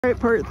All right,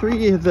 part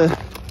 3 of the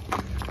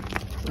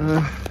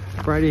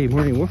Friday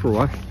morning woofer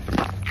walk.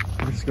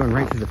 We're just going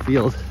right to the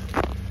field.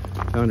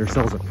 Found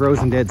ourselves a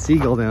frozen dead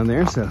seagull down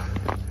there, so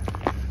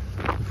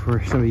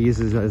before somebody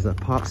uses it as a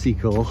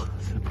popsicle,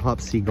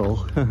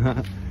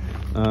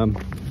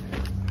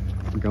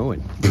 we're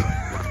going.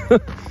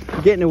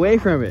 Getting away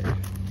from it.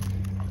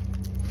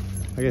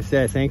 Like I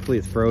said, thankfully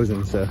it's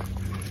frozen, so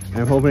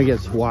I'm hoping it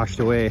gets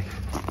washed away.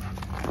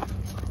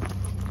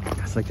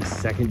 It's like the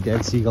second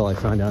dead seagull I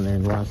found down there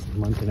in the last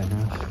month and a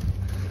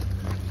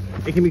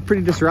half. It can be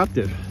pretty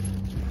disruptive,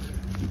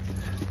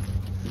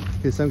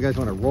 because some guys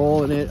want to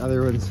roll in it,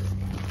 other ones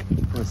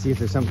want to see if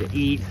there's something to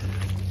eat.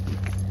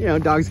 You know,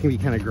 dogs can be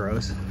kind of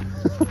gross.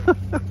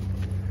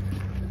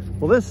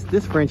 Well,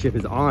 this friendship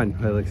is on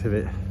by the looks of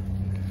it.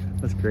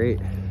 That's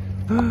great.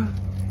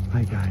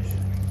 Hi guys.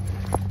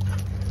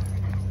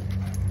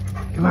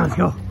 Come on, let's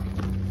go.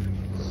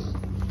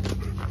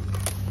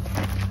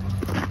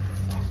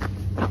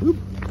 Whoop.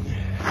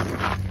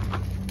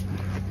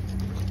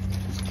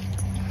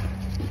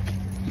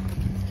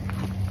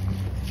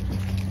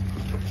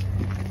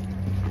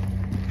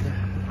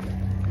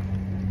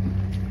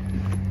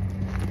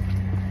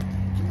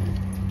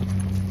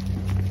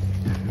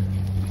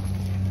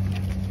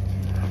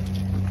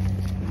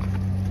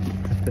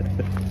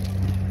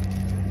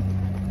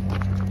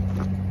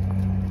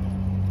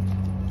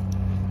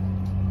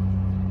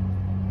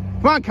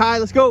 Come on, Kai,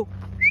 let's go.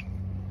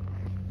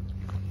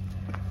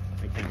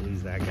 I can't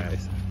lose that,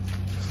 guys.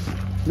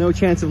 No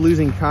chance of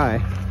losing Kai.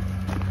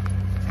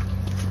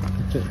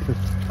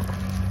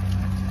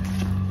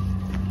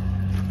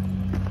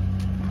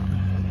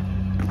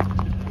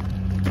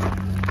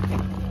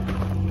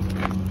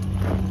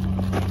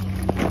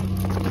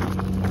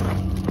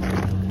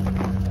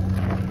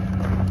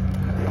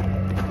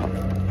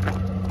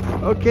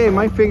 Okay,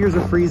 my fingers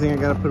are freezing. I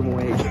gotta put them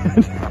away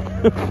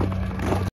again.